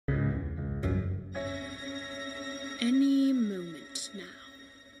Any moment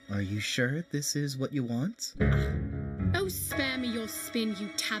now. Are you sure this is what you want? Oh, spare me your spin, you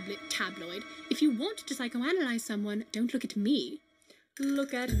tabloid. If you want to psychoanalyze someone, don't look at me.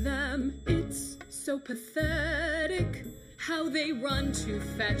 Look at them, it's so pathetic, how they run to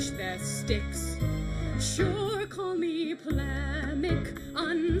fetch their sticks. Sure, call me polemic,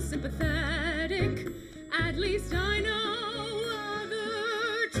 unsympathetic, at least I know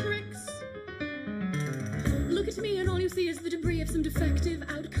other tricks. Look at me and all you see is the debris of some defective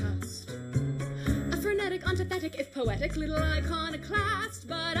outcast. A frenetic, antithetic, if poetic, little iconoclast,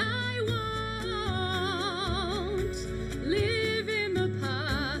 but I won't live in the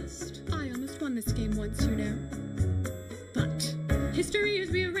past. I almost won this game once, you know. But history is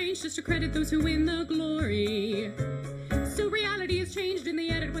rearranged just to credit those who win the glory. So reality is changed in the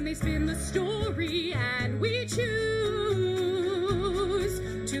edit when they spin the story, and we choose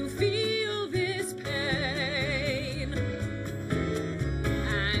to feel this pain.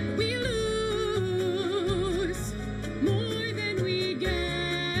 And we lose more than we gain.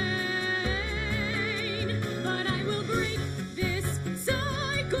 But I will break this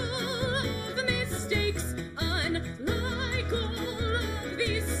cycle of mistakes, unlike all of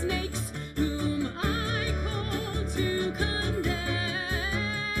these snakes whom I call to condemn.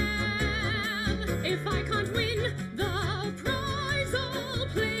 If I can't win the prize, I'll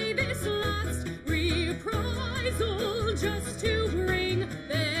play this last reprisal just to bring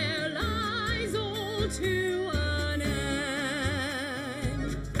their lies all to an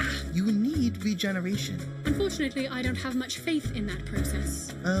end. You need regeneration. Unfortunately, I don't have much faith in that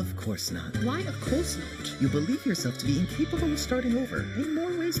process. Of course not. Why, of course not? You believe yourself to be incapable of starting over in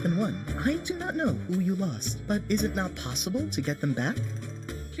more ways than one. I do not know who you lost, but is it not possible to get them back?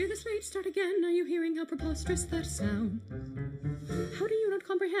 Clear the slate, start again. Are you hearing how preposterous that sounds? How do you not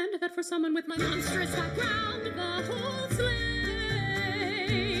comprehend that for someone with my monstrous background, the whole slate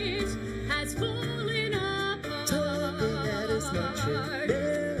has fallen apart?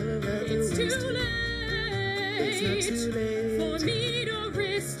 It's too late for me to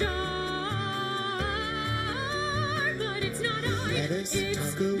restart, but it's not I, it's they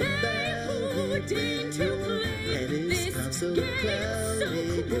who deign to play this game so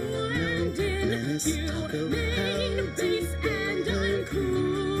cruel and inhumane, base and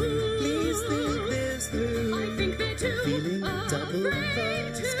uncool. Please think this through. I think they're too Feeling double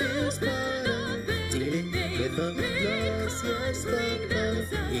afraid to feels bend part the of bend. dealing They with a may loss, yes, bring but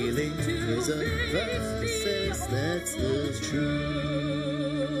themselves healing to is a face process, that's the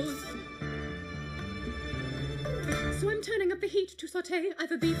truth. So I'm turning up the heat to saute,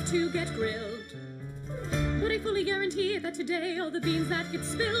 I've a beef to get grilled. But I fully guarantee that today all the beans that get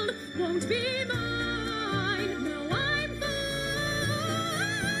spilled won't be mine. No, I'm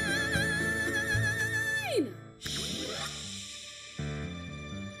fine.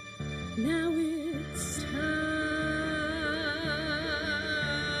 Now